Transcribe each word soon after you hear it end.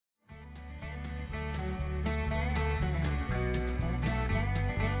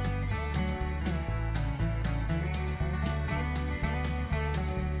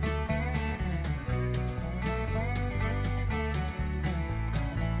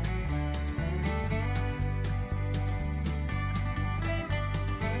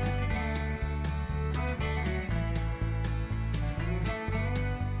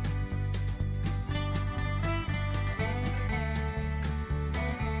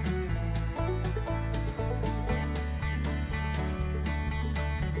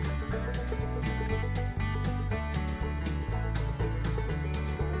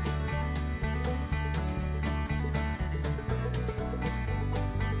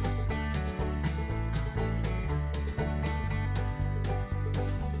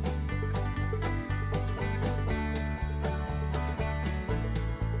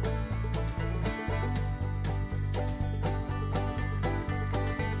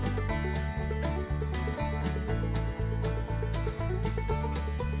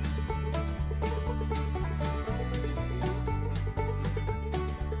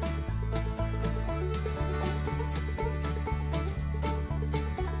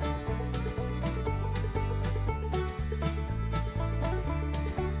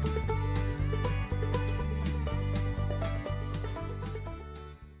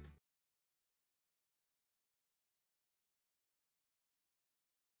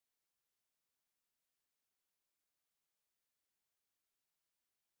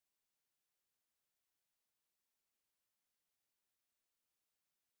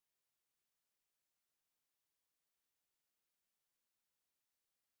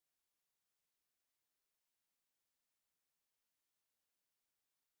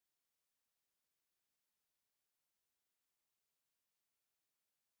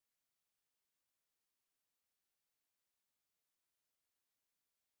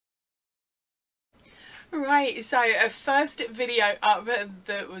Right, so a first video up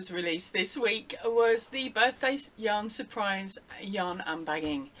that was released this week was the birthday yarn surprise yarn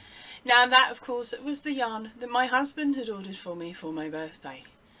unbagging. Now that of course was the yarn that my husband had ordered for me for my birthday.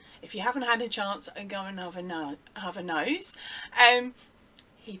 If you haven't had a chance, go and have a nose.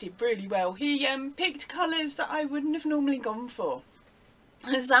 He did really well. He picked colours that I wouldn't have normally gone for.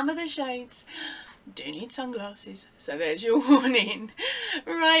 Some of the shades do need sunglasses, so there's your warning.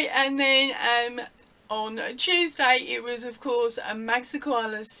 Right, and then on Tuesday it was of course a Max the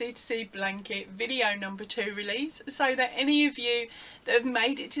Koala C2C blanket video number 2 release, so that any of you that have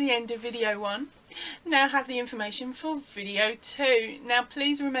made it to the end of video 1 now have the information for video 2. Now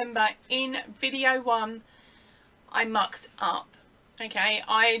please remember, in video 1 I mucked up. Okay,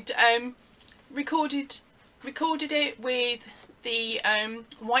 I'd recorded it with the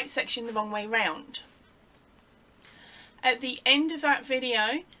white section the wrong way round. At the end of that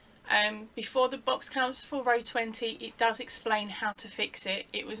video, before the box counts for row 20, it does explain how to fix it.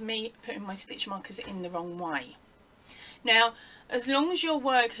 It was me putting my stitch markers in the wrong way. Now, as long as your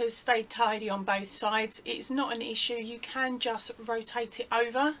work has stayed tidy on both sides, it's not an issue. You can just rotate it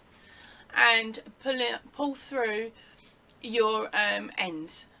over and pull through your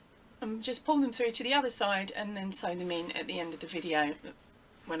ends. Just pull them through to the other side and then sew them in at the end of the video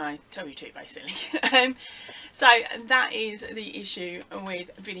when I tell you to, basically. So that is the issue with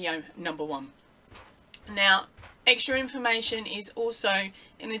video number 1. Now, extra information is also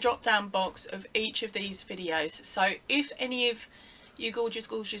in the drop down box of each of these videos, so if any of you gorgeous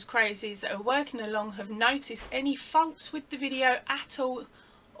crazies that are working along have noticed any faults with the video at all,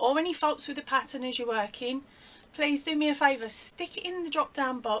 or any faults with the pattern as you're working, please do me a favour, stick it in the drop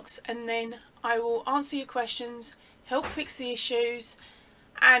down box and then I will answer your questions, help fix the issues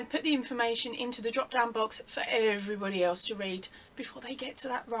and put the information into the drop down box for everybody else to read before they get to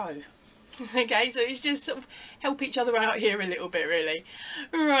that row. Okay, so it's just sort of help each other out here a little bit, really.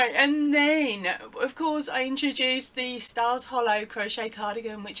 Right, and then of course I introduced the Stars Hollow crochet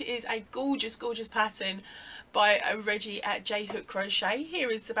cardigan, which is a gorgeous pattern by Reggie at J Hook Crochet.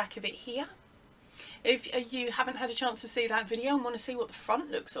 Here is the back of it here. If you haven't had a chance to see that video and want to see what the front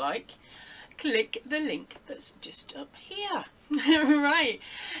looks like, click the link that's just up here. Right,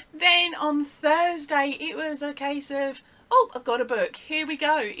 then on Thursday it was a case of, oh, I've got a book, here we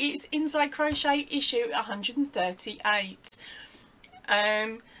go, it's Inside Crochet issue 138.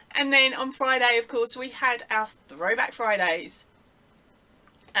 And then on Friday of course we had our Throwback Fridays,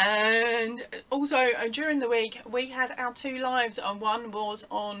 and also during the week we had our 2 lives. One was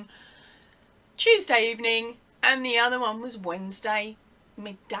on Tuesday evening and the other one was Wednesday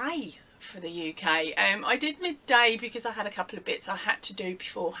midday for the UK. I did midday because I had a couple of bits I had to do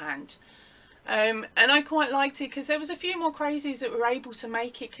beforehand, and I quite liked it because there was a few more crazies that were able to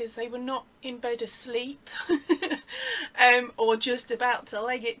make it because they were not in bed asleep or just about to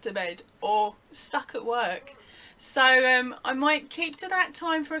leg it to bed or stuck at work. So I might keep to that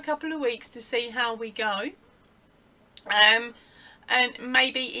time for a couple of weeks to see how we go, and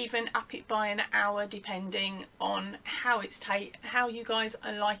maybe even up it by an hour depending on how how you guys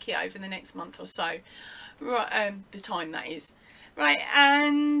like it over the next month or so. Right, the time that is. Right,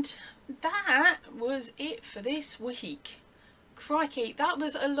 and that was it for this week. Crikey, that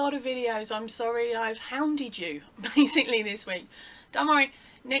was a lot of videos. I'm sorry I've hounded you basically this week. Don't worry,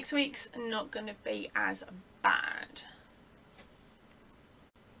 next week's not going to be as bad.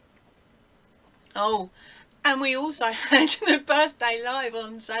 Oh, and we also had the birthday live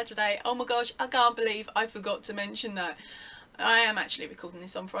on Saturday. Oh my gosh, I can't believe I forgot to mention that. I am actually recording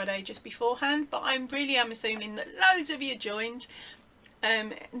this on Friday just beforehand, but I really am assuming that loads of you joined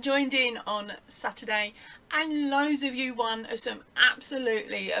in on Saturday, and loads of you won some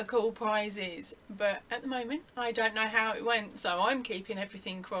absolutely cool prizes. But at the moment I don't know how it went, so I'm keeping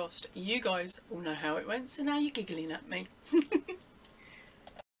everything crossed. You guys all know how it went, so now you're giggling at me.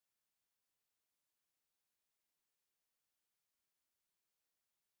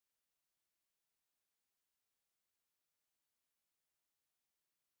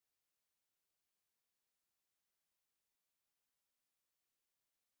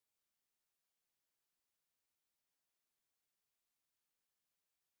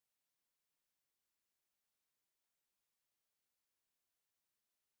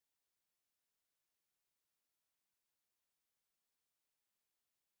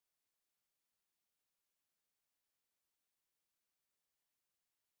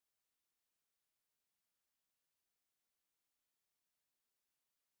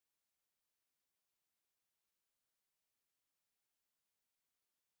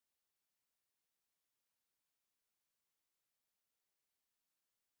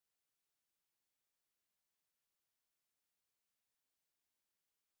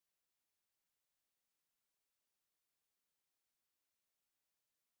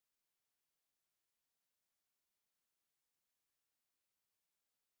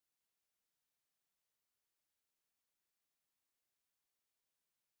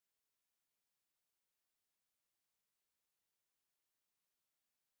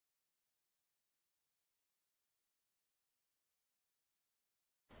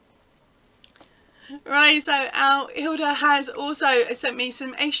 Right, so our Hilda has also sent me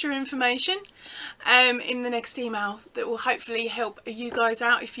some extra information in the next email that will hopefully help you guys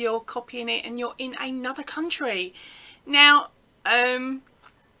out if you're copying it and you're in another country. Now, oh,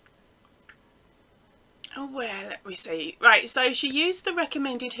 where, let me see. Right, so she used the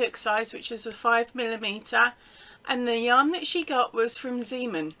recommended hook size, which was a 5mm, and the yarn that she got was from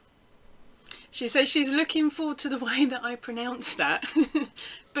Zeeman. She says she's looking forward to the way that I pronounce that,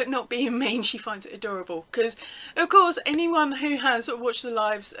 but not being mean, she finds it adorable. Because, of course, anyone who has watched the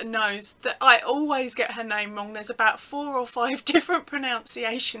lives knows that I always get her name wrong. There's about 4 or 5 different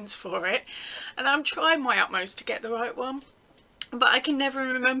pronunciations for it, and I'm trying my utmost to get the right one. But I can never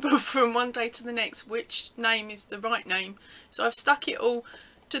remember from one day to the next which name is the right name. So I've stuck it all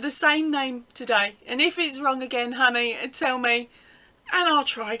to the same name today. And if it's wrong again, honey, tell me, and I'll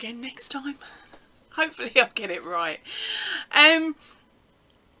try again next time. Hopefully I'll get it right.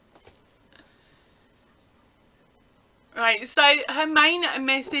 Right, so her main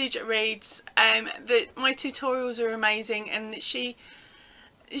message reads that my tutorials are amazing, and that she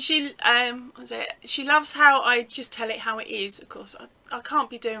loves how I just tell it how it is. Of course, I can't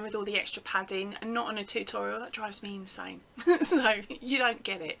be doing with all the extra padding, and not on a tutorial. That drives me insane. So you don't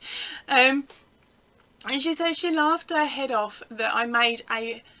get it. And she says she laughed her head off that I made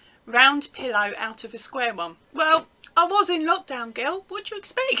a round pillow out of a square one. Well, I was in lockdown, girl. What do you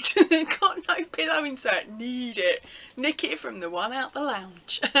expect? Got no pillow insert. Need it. Nick it from the one out the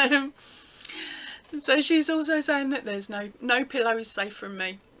lounge. So she's also saying that there's no pillow is safe from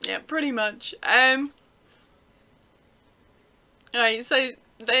me. Yeah, pretty much. Right, so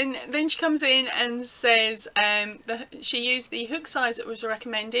then she comes in and says she used the hook size that was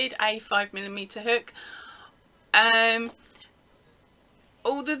recommended, a 5mm hook.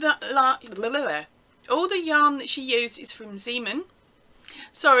 All the yarn that she used is from Zeeman.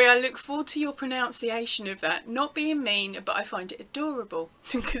 Sorry, I look forward to your pronunciation of that. Not being mean, but I find it adorable.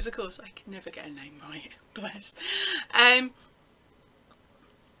 Because of course I can never get a name right. Bless.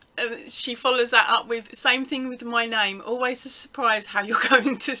 She follows that up with, same thing with my name. Always a surprise how you're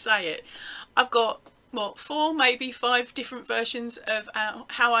going to say it. I've got, what, 4, maybe 5 different versions of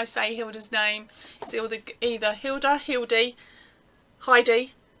how I say Hilda's name. It's either Hilda, Hildy,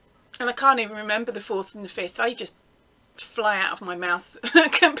 Heidi, and I can't even remember the 4th and the 5th. They just fly out of my mouth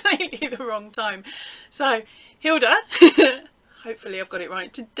completely the wrong time. So Hilda, hopefully I've got it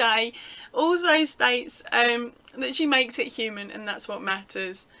right today, also states that she makes it human, and that's what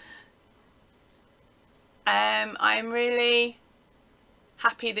matters. I'm really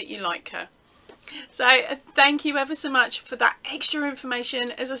happy that you like her. So thank you ever so much for that extra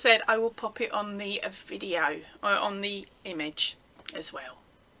information. As I said, I will pop it on the video, or on the image as well.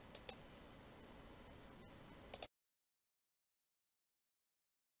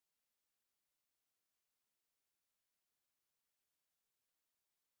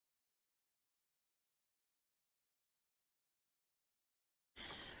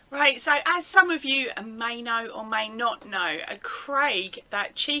 Right, so as some of you may know or may not know, Craig,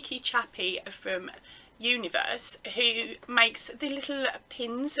 that cheeky chappy from Universe, who makes the little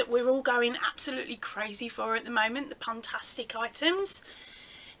pins that we're all going absolutely crazy for at the moment, the puntastic items,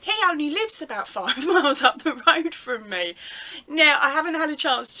 he only lives about 5 miles up the road from me. Now, I haven't had a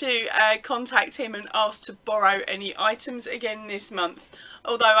chance to contact him and ask to borrow any items again this month,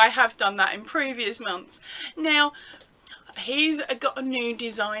 although I have done that in previous months. Now, he's got a new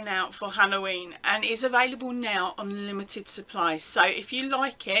design out for Halloween and is available now on limited supply, so if you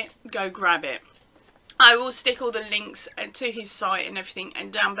like it, go grab it. I will stick all the links to his site and everything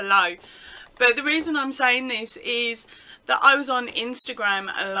and down below. But the reason I'm saying this is that I was on Instagram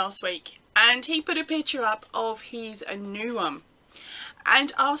last week and he put a picture up of his new one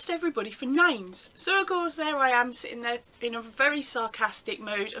and asked everybody for names. So of course there I am sitting there in a very sarcastic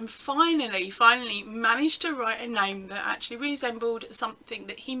mood, and finally managed to write a name that actually resembled something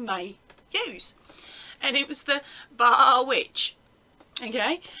that he may use, and it was the Bar Witch.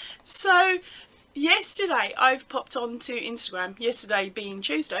 Okay, so yesterday I've popped onto Instagram, yesterday being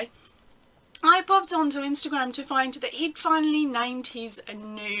Tuesday, I popped onto Instagram to find that he'd finally named his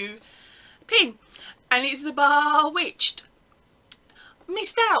new pin, and it's the Bar Witched.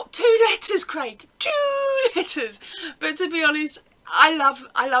 Missed out 2 letters, Craig, 2 letters, but to be honest, I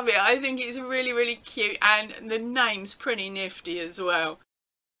love it. I think it's really cute, and the name's pretty nifty as well.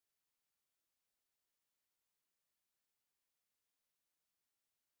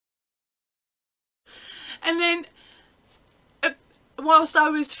 And then whilst I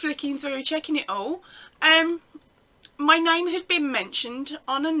was flicking through checking it all, my name had been mentioned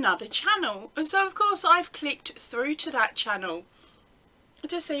on another channel, and so of course I've clicked through to that channel.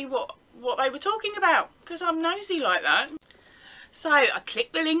 to see what they were talking about, because I'm nosy like that. So I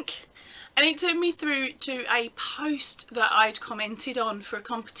clicked the link and it took me through to a post that I'd commented on for a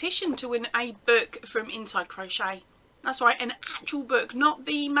competition to win a book from Inside Crochet. That's right, an actual book, not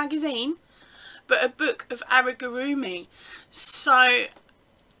the magazine, but a book of amigurumi. So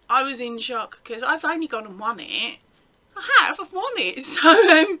I was in shock because I've only gone and won it. I've won it.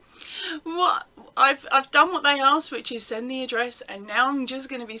 So what I've done what they asked, which is send the address, and now I'm just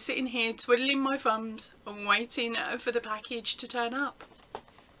going to be sitting here twiddling my thumbs and waiting for the package to turn up.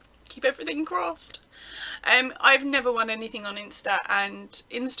 Keep everything crossed. I've never won anything on Insta, and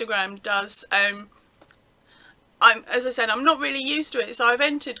Instagram does. As I said, I'm not really used to it, so I've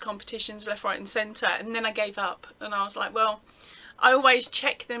entered competitions left, right and centre, and then I gave up, and I was like, well, I always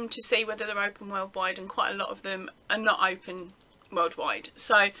check them to see whether they're open worldwide, and quite a lot of them are not open worldwide,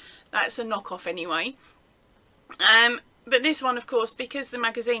 so that's a knockoff anyway. But this one, of course, because the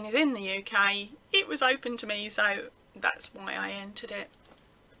magazine is in the UK, it was open to me, so that's why I entered it.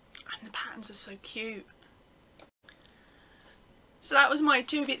 And the patterns are so cute. So that was my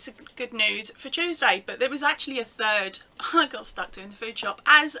 2 bits of good news for Tuesday, but there was actually a third. I got stuck doing the food shop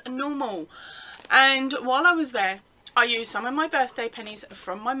as normal, and while I was there I used some of my birthday pennies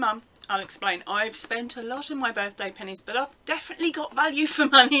from my mum. I'll explain. I've spent a lot of my birthday pennies, but I've definitely got value for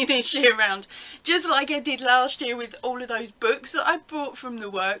money this year round, just like I did last year with all of those books that I bought from the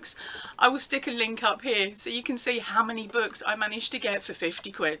works. I will stick a link up here so you can see how many books I managed to get for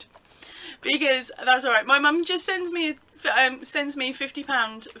 50 quid. Because that's alright, my mum just sends me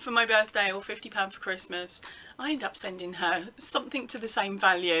 £50 for my birthday or £50 for Christmas. I end up sending her something to the same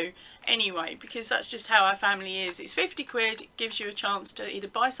value anyway, because that's just how our family is. It's 50 quid, it gives you a chance to either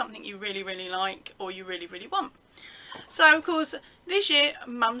buy something you really, really like or you really, really want. So of course this year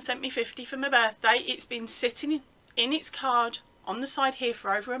mum sent me 50 for my birthday. It's been sitting in its card on the side here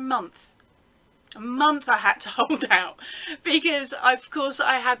for over a month. A month I had to hold out, because of course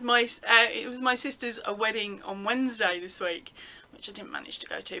I had my it was my sister's wedding on Wednesday this week, which I didn't manage to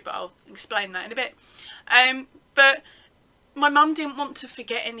go to, but I'll explain that in a bit. But my mum didn't want to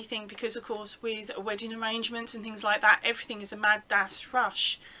forget anything, because of course with wedding arrangements and things like that, everything is a mad dash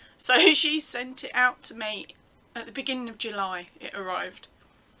rush. So she sent it out to me at the beginning of July. It arrived,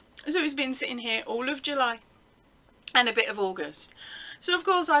 so it's been sitting here all of July and a bit of August. So of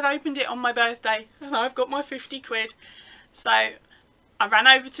course I've opened it on my birthday and I've got my 50 quid. So I ran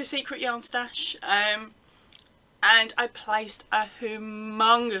over to Secret Yarn Stash and I placed a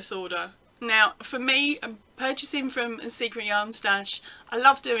humongous order. Now for me, purchasing from a Secret Yarn Stash, I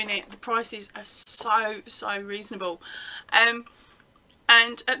love doing it. The prices are so reasonable.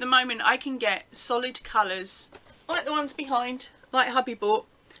 And at the moment I can get solid colours like the ones behind, like hubby bought,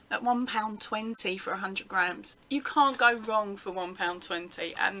 at £1.20 for 100 grams. You can't go wrong for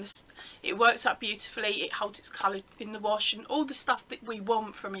 £1.20, and it works up beautifully. It holds its colour in the wash and all the stuff that we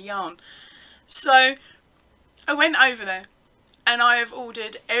want from a yarn. So I went over there and I have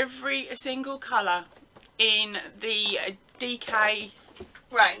ordered every single colour in the DK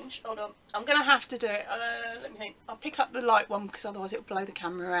range. Hold on, I'm going to have to do it. Let me think. I'll pick up the light one because otherwise it'll blow the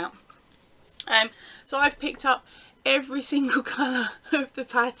camera out. So I've picked up every single colour of the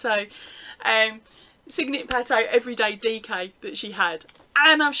Pato, Signet Pato Everyday DK that she had,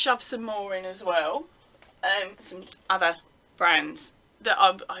 and I've shoved some more in as well, some other brands that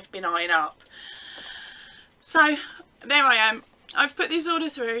I've been eyeing up. So there I am. I've put this order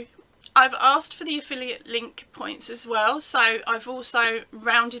through. I've asked for the affiliate link points as well, so I've also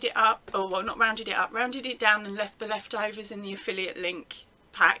rounded it up, or well, not rounded it up, rounded it down and left the leftovers in the affiliate link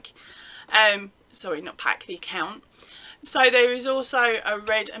pack. Sorry, not pack, the account. So there is also a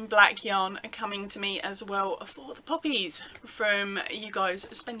red and black yarn coming to me as well for the poppies from you guys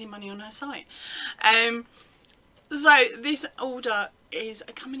spending money on her site. So this order is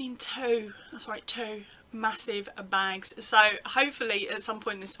coming in two massive bags. So hopefully at some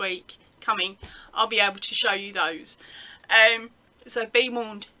point this week coming, I'll be able to show you those. So be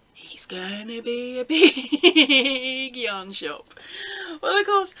warned, it's gonna be a big yarn shop. Well, of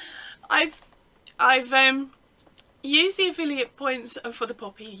course, I've used the affiliate points for the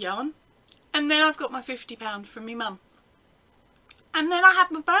poppy yarn, and then I've got my £50 from my mum, and then I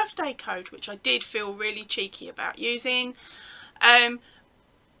had my birthday code, which I did feel really cheeky about using,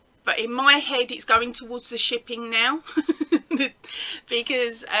 but in my head it's going towards the shipping now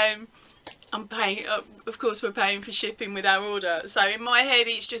because I'm paying, of course we're paying for shipping with our order, so in my head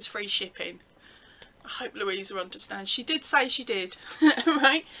it's just free shipping. I hope Louisa understands. She did say she did.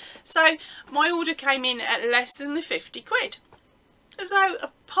 Right, so my order came in at less than the 50 quid. So I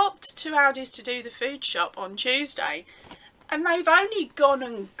popped to Aldi's to do the food shop on Tuesday, and they've only gone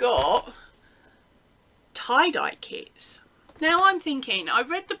and got tie-dye kits. Now I'm thinking, I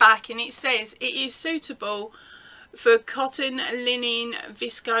read the back and it says it is suitable for cotton, linen,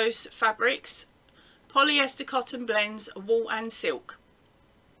 viscose fabrics, polyester cotton blends, wool and silk.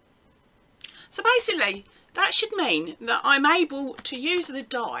 So basically that should mean that I'm able to use the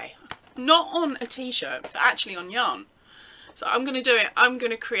dye not on a t-shirt but actually on yarn. So I'm going to do it. I'm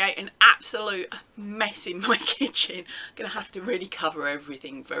going to create an absolute mess in my kitchen. I'm going to have to really cover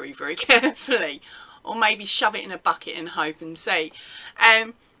everything very, very carefully, or maybe shove it in a bucket and hope and see.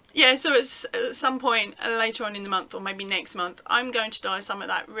 Yeah, so it's at some point later on in the month, or maybe next month, I'm going to dye some of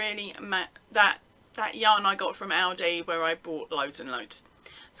that really that yarn I got from Aldi, where I bought loads and loads.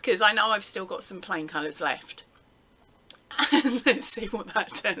 It's because I know I've still got some plain colours left. And let's see what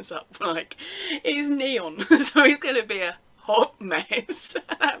that turns up like. It's neon, so it's going to be a hot mess.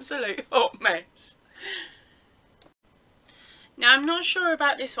 An absolute hot mess. Now I'm not sure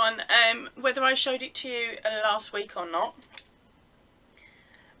about this one, whether I showed it to you last week or not.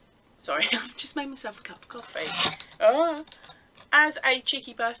 Sorry, I've just made myself a cup of coffee. Oh. As a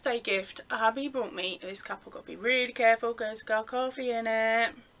cheeky birthday gift, hubby brought me this cup. I've got to be really careful because it's got coffee in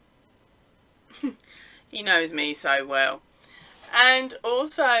it. He knows me so well. And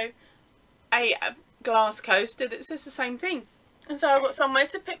also a glass coaster that says the same thing. And so I've got somewhere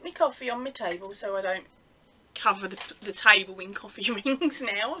to put my coffee on my table so I don't cover the table in coffee rings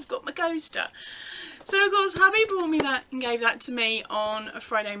now. I've got my coaster. So of course hubby brought me that and gave that to me on a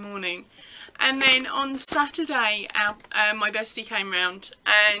Friday morning. And then on Saturday my bestie came round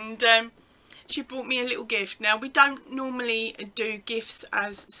and she brought me a little gift. Now we don't normally do gifts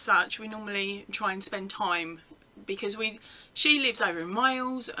as such. We normally try and spend time because she lives over in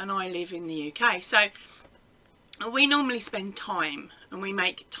Wales and I live in the UK. So we normally spend time and we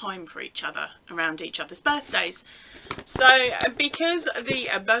make time for each other around each other's birthdays. So because the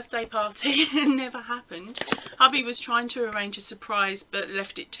birthday party never happened, hubby was trying to arrange a surprise but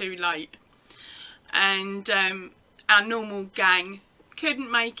left it too late. And our normal gang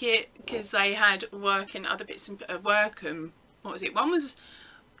couldn't make it because they had work and other bits of work, and what was it?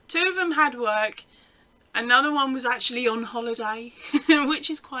 Two of them had work, another one was actually on holiday, which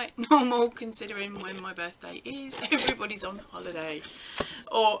is quite normal considering when my birthday is. Everybody's on holiday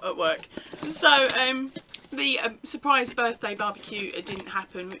or at work. So the surprise birthday barbecue didn't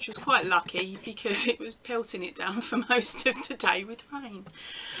happen, which was quite lucky because it was pelting it down for most of the day with rain.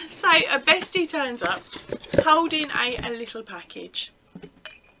 So a bestie turns up holding a little package.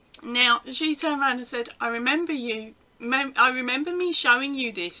 Now she turned around and said, I remember me showing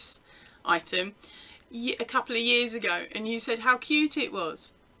you this item a couple of years ago and you said how cute it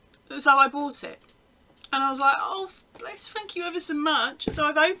was, so I bought it. And I was like, oh bless, thank you ever so much. So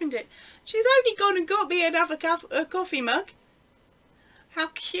I've opened it. She's only gone and got me another coffee mug. How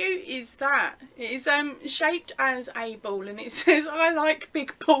cute is that? It is shaped as a ball and it says, I like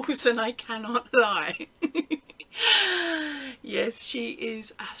big balls and I cannot lie. Yes, she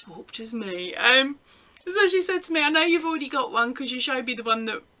is as warped as me. So she said to me, I know you've already got one because you showed me the one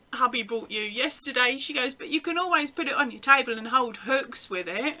that hubby bought you yesterday. She goes, but you can always put it on your table and hold hooks with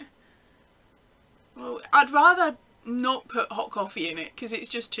it. Well, I'd rather not put hot coffee in it because it's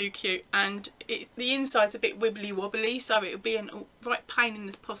just too cute, and the inside's a bit wibbly wobbly, so it'll be a right pain in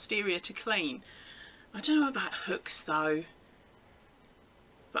the posterior to clean. I don't know about hooks though,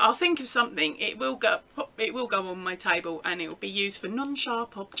 but I'll think of something. It will go on my table and it will be used for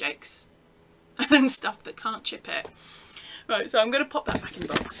non-sharp objects and stuff that can't chip it. Right, so I'm going to pop that back in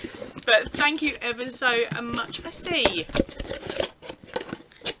the box. But thank you ever so much, bestie.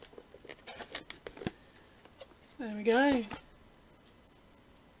 There we go.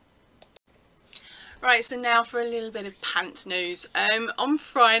 Right, so now for a little bit of pants news. On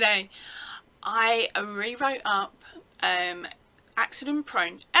Friday, I rewrote up Accident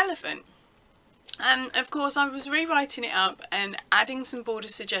Prone Elephant. And of course I was rewriting it up and adding some border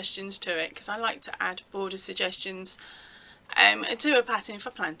suggestions to it because I like to add border suggestions to a pattern if I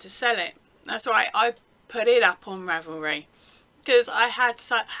plan to sell it. That's right, I put it up on Ravelry because I had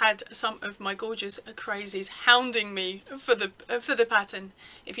some of my gorgeous crazies hounding me for the pattern.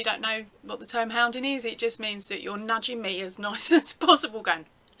 If you don't know what the term hounding is, it just means that you're nudging me as nice as possible, going,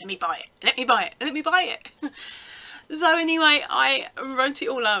 let me buy it, let me buy it, let me buy it. So anyway, I wrote it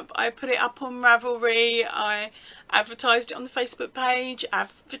all up. I put it up on Ravelry. I advertised it on the Facebook page.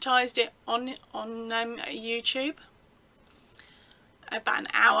 Advertised it on YouTube. About an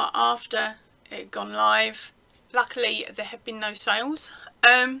hour after it had gone live, luckily there had been no sales.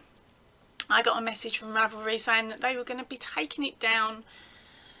 I got a message from Ravelry saying that they were going to be taking it down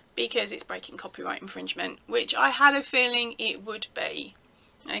because it's breaking copyright infringement, which I had a feeling it would be.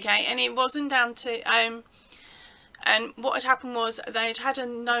 Okay, and it wasn't down to and what had happened was they'd had a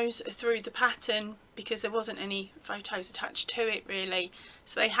nose through the pattern because there wasn't any photos attached to it really,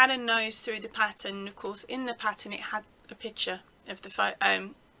 so they had a nose through the pattern. Of course, in the pattern it had a picture of the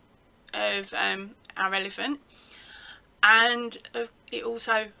our elephant, and it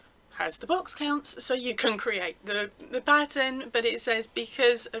also has the box counts, so you can create the pattern, but it says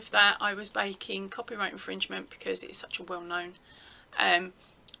because of that I was breaking copyright infringement because it's such a well-known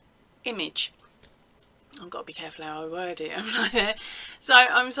image. I've got to be careful how I word it, haven't I? So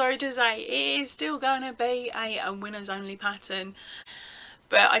I'm sorry to say it is still going to be a winners only pattern,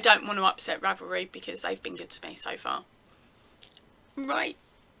 but I don't want to upset Ravelry because they've been good to me so far. Right,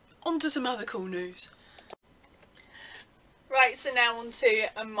 on to some other cool news. Right, so now on to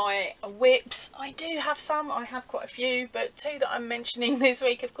my whips. I do have some, I have quite a few, but two that I'm mentioning this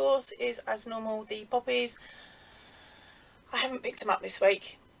week, of course, is as normal the poppies. I haven't picked them up this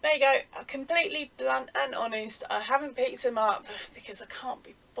week. There you go, I'm completely blunt and honest. I haven't picked them up because I can't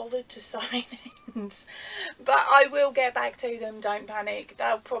be bothered to sew ends. But I will get back to them, don't panic.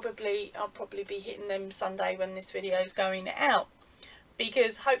 I'll probably be hitting them Sunday when this video is going out,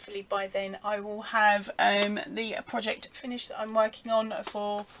 because hopefully by then I will have the project finished that I'm working on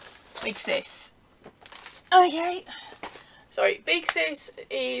for Big Sis. Okay, sorry, Big Sis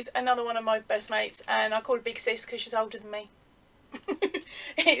is another one of my best mates, and I call her Big Sis because she's older than me.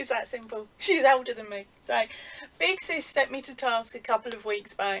 It's that simple. She's older than me. So Big Sis set me to task a couple of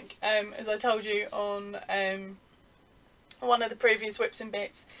weeks back, as I told you on one of the previous whips and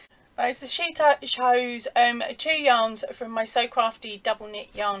bits. So she chose 2 yarns from my So Crafty double knit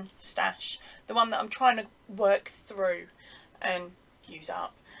yarn stash, the one that I'm trying to work through and use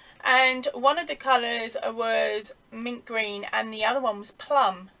up. And one of the colours was mint green and the other one was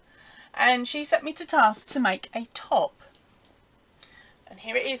plum. And she set me to task to make a top. And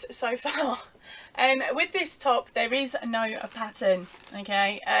here it is so far. With this top there is no pattern,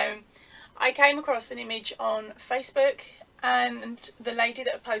 okay. I came across an image on Facebook and the lady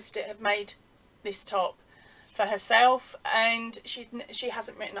that had posted it had made this top for herself, and she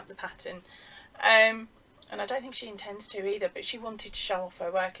hasn't written up the pattern, and I don't think she intends to either, but she wanted to show off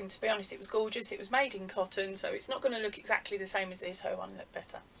her work, and to be honest it was gorgeous. It was made in cotton, so it's not going to look exactly the same as this. Her one looked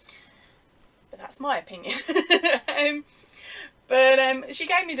better, but that's my opinion. But she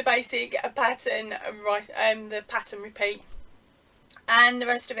gave me the basic pattern, right, the pattern repeat, and the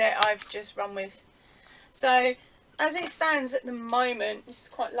rest of it I've just run with. So as it stands at the moment, this is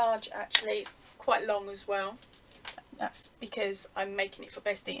quite large actually, it's quite long as well. That's because I'm making it for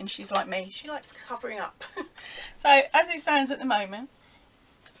Bestie and she's like me, she likes covering up. So as it stands at the moment,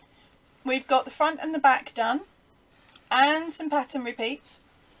 we've got the front and the back done and some pattern repeats,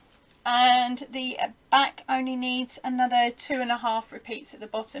 and the back only needs another 2.5 repeats at the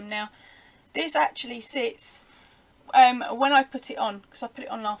bottom. Now this actually sits, when I put it on, because I put it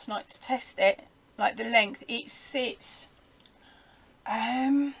on last night to test it, like the length, it sits,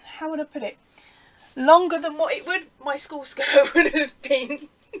 how would I put it, longer than what it would, my school skirt would have been.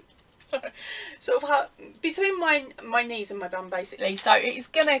 So sort of between my knees and my bum basically, so it's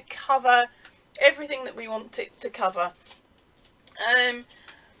going to cover everything that we want it to cover.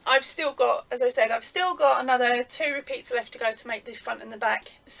 I've still got, as I said, I've still got another 2 repeats left to go to make the front and the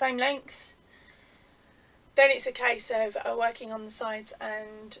back the same length. Then it's a case of working on the sides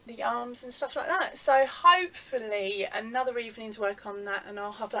and the arms and stuff like that. So hopefully another evening's work on that and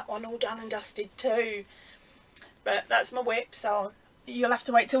I'll have that one all done and dusted too. But that's my whip, so you'll have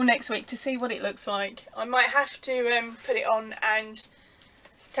to wait till next week to see what it looks like. I might have to put it on and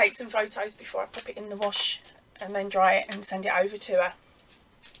take some photos before I pop it in the wash and then dry it and send it over to her.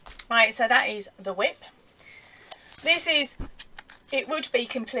 Right, so that is the whip. This is, it would be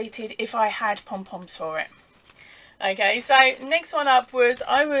completed if I had pom-poms for it. Okay, so next one up was,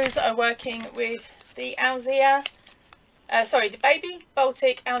 I was working with the Alzea, the Baby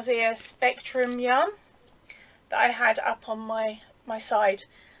Baltic Alzea Spectrum yarn that I had up on my side.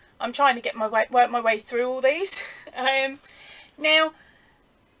 I'm trying to get work my way through all these. Now,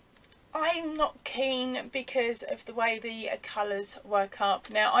 I'm not keen because of the way the colours work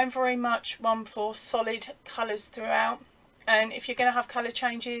up. Now, I'm very much one for solid colours throughout, and if you're going to have colour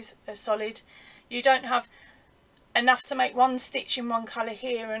changes, they're solid. You don't have enough to make one stitch in one colour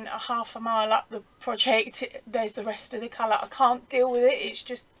here and a half a mile up the project there's the rest of the colour. I can't deal with it, it's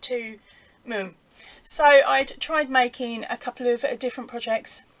just too So I'd tried making a couple of different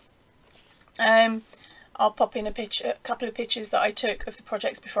projects. I'll pop in a couple of pictures that I took of the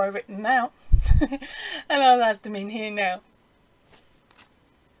projects before I written them out and I'll add them in here now.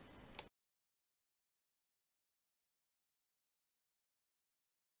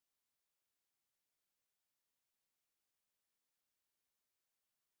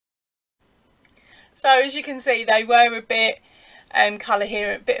 So as you can see, they were a bit colour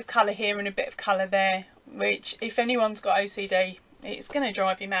here, a bit of colour here and a bit of colour there, which if anyone's got OCD, it's going to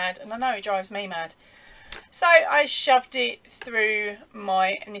drive you mad, and I know it drives me mad. So I shoved it through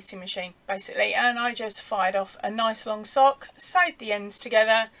my knitting machine basically, and I just fired off a nice long sock, sewed the ends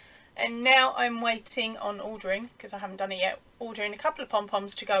together, and now I'm waiting on ordering, because I haven't done it yet, ordering a couple of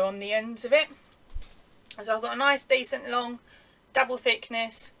pom-poms to go on the ends of it. So I've got a nice decent long double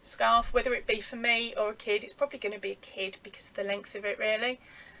thickness scarf, whether it be for me or a kid. It's probably going to be a kid because of the length of it really.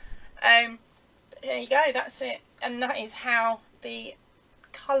 There you go, that's it, and that is how the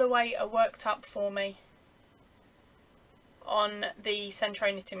colourway are worked up for me on the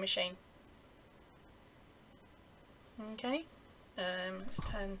Centro knitting machine. Okay, let's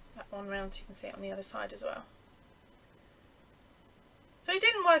turn that one around so you can see it on the other side as well. So it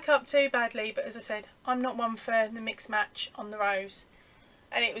didn't work up too badly, but as I said, I'm not one for the mix match on the rows,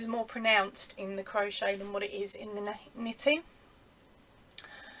 and it was more pronounced in the crochet than what it is in the knitting.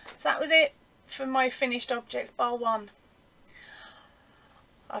 So that was it for my finished objects bar one.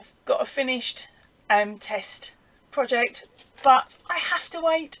 I've got a finished test project, but I have to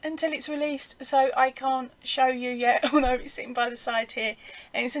wait until it's released, so I can't show you yet, although it's sitting by the side here,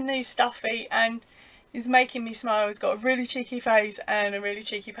 and it's a new stuffy and it's making me smile. It's got a really cheeky face and a really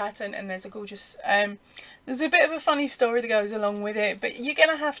cheeky pattern, and there's a gorgeous there's a bit of a funny story that goes along with it, but you're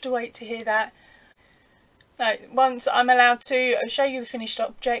gonna have to wait to hear that. No, once I'm allowed to show you the finished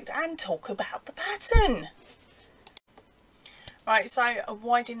object and talk about the pattern. Right, so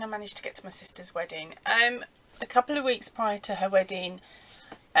why didn't I manage to get to my sister's wedding? A couple of weeks prior to her wedding,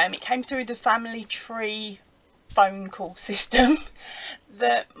 it came through the family tree phone call system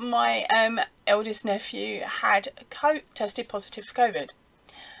that my eldest nephew had tested positive for COVID.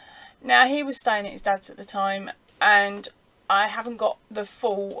 Now, he was staying at his dad's at the time, and I haven't got the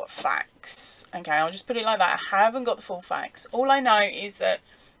full facts. Okay, I'll just put it like that. I haven't got the full facts. All I know is that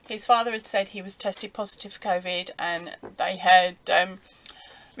his father had said he was tested positive for COVID, and they had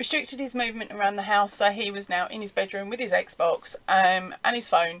restricted his movement around the house, so he was now in his bedroom with his Xbox and his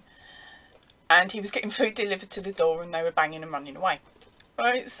phone, and he was getting food delivered to the door, and they were banging and running away.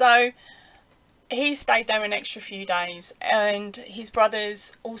 Right, so he stayed there an extra few days, and his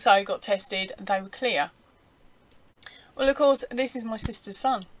brothers also got tested. They were clear. Well, of course, this is my sister's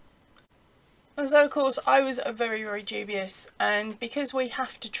son. And so, of course, I was very, very dubious, and because we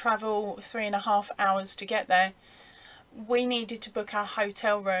have to travel 3.5 hours to get there, we needed to book our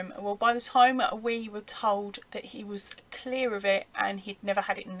hotel room. Well, by the time we were told that he was clear of it and he'd never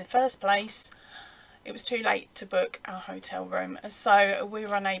had it in the first place, it was too late to book our hotel room, so we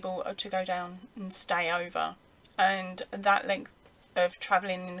were unable to go down and stay over. And that length of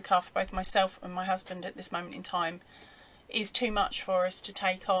travelling in the car for both myself and my husband at this moment in time is too much for us to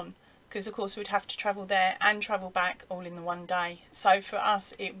take on, because of course we'd have to travel there and travel back all in the one day. So for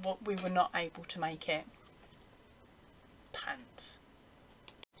us, we were not able to make it. Pants.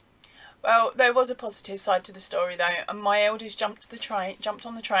 Well, there was a positive side to the story though, and my eldest jumped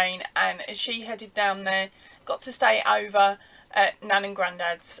on the train, and as she headed down there, got to stay over at Nan and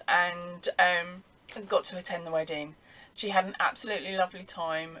Grandad's, and got to attend the wedding. She had an absolutely lovely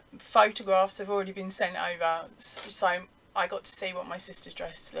time. Photographs have already been sent over, so I got to see what my sister's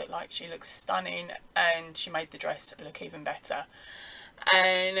dress looked like. She looks stunning, and she made the dress look even better.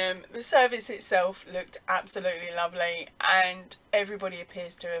 And the service itself looked absolutely lovely, and everybody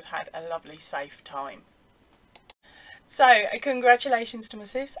appears to have had a lovely, safe time. So congratulations to my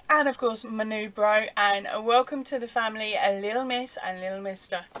sis, and of course my new bro, and welcome to the family, a little miss and little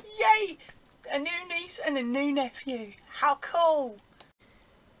mister. Yay! A new niece and a new nephew. How cool!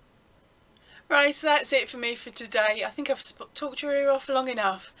 Right, so that's it for me for today. I think I've talked your ear off long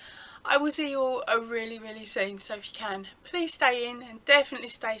enough. I will see you all really, really soon, so if you can, please stay in and definitely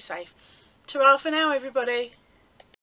stay safe. Ta-ra for now, everybody.